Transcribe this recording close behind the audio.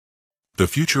The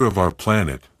future of our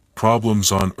planet,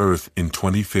 problems on Earth in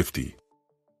 2050.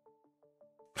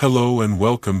 Hello and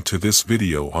welcome to this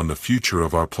video on the future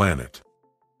of our planet.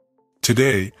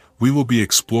 Today, we will be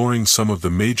exploring some of the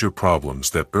major problems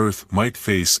that Earth might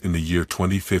face in the year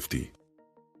 2050.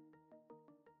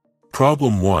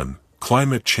 Problem 1.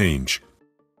 Climate change.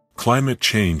 Climate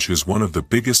change is one of the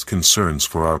biggest concerns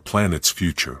for our planet's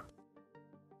future.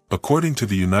 According to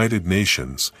the United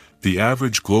Nations, the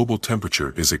average global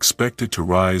temperature is expected to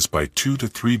rise by 2 to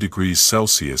 3 degrees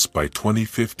Celsius by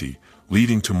 2050,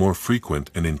 leading to more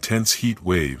frequent and intense heat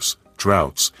waves,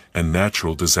 droughts, and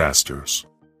natural disasters.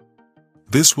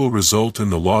 This will result in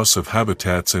the loss of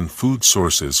habitats and food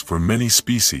sources for many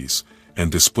species,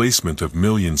 and displacement of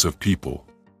millions of people.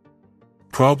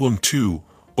 Problem 2.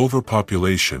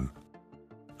 Overpopulation.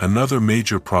 Another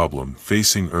major problem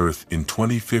facing Earth in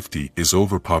 2050 is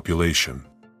overpopulation.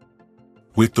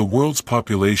 With the world's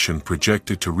population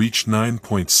projected to reach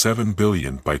 9.7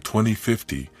 billion by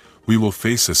 2050, we will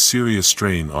face a serious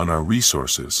strain on our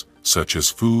resources, such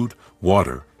as food,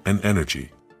 water, and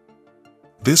energy.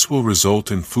 This will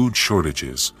result in food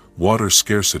shortages, water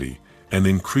scarcity, and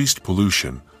increased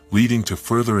pollution, leading to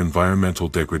further environmental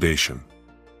degradation.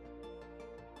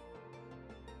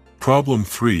 Problem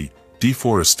 3.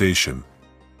 Deforestation.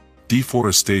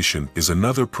 Deforestation is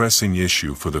another pressing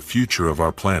issue for the future of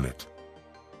our planet.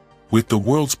 With the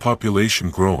world's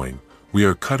population growing, we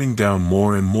are cutting down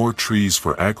more and more trees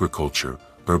for agriculture,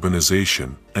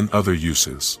 urbanization, and other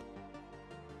uses.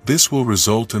 This will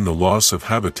result in the loss of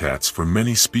habitats for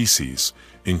many species,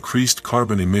 increased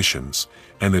carbon emissions,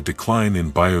 and a decline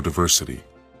in biodiversity.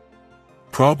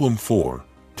 Problem 4.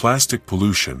 Plastic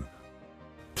pollution.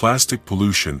 Plastic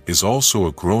pollution is also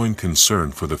a growing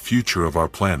concern for the future of our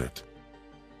planet.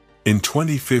 In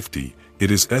 2050,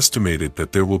 it is estimated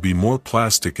that there will be more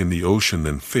plastic in the ocean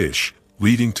than fish,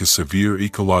 leading to severe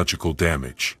ecological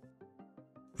damage.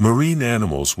 Marine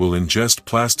animals will ingest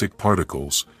plastic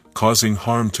particles, causing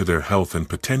harm to their health and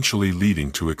potentially leading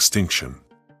to extinction.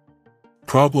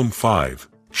 Problem 5.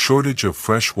 Shortage of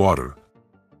fresh water.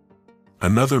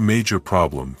 Another major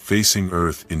problem facing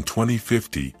Earth in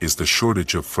 2050 is the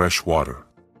shortage of fresh water.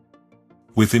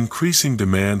 With increasing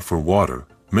demand for water,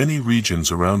 many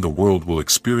regions around the world will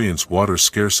experience water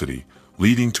scarcity,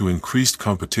 leading to increased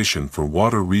competition for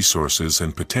water resources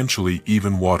and potentially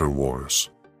even water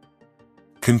wars.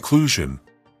 Conclusion.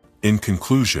 In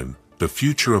conclusion, the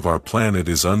future of our planet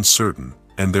is uncertain,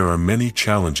 and there are many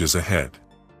challenges ahead.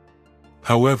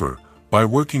 However, by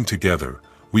working together,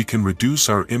 we can reduce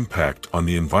our impact on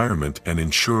the environment and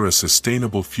ensure a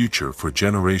sustainable future for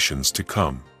generations to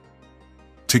come.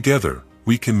 Together,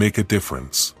 we can make a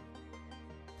difference.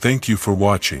 Thank you for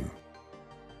watching.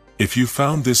 If you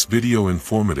found this video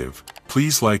informative,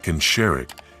 please like and share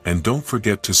it, and don't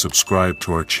forget to subscribe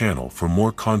to our channel for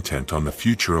more content on the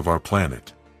future of our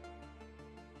planet.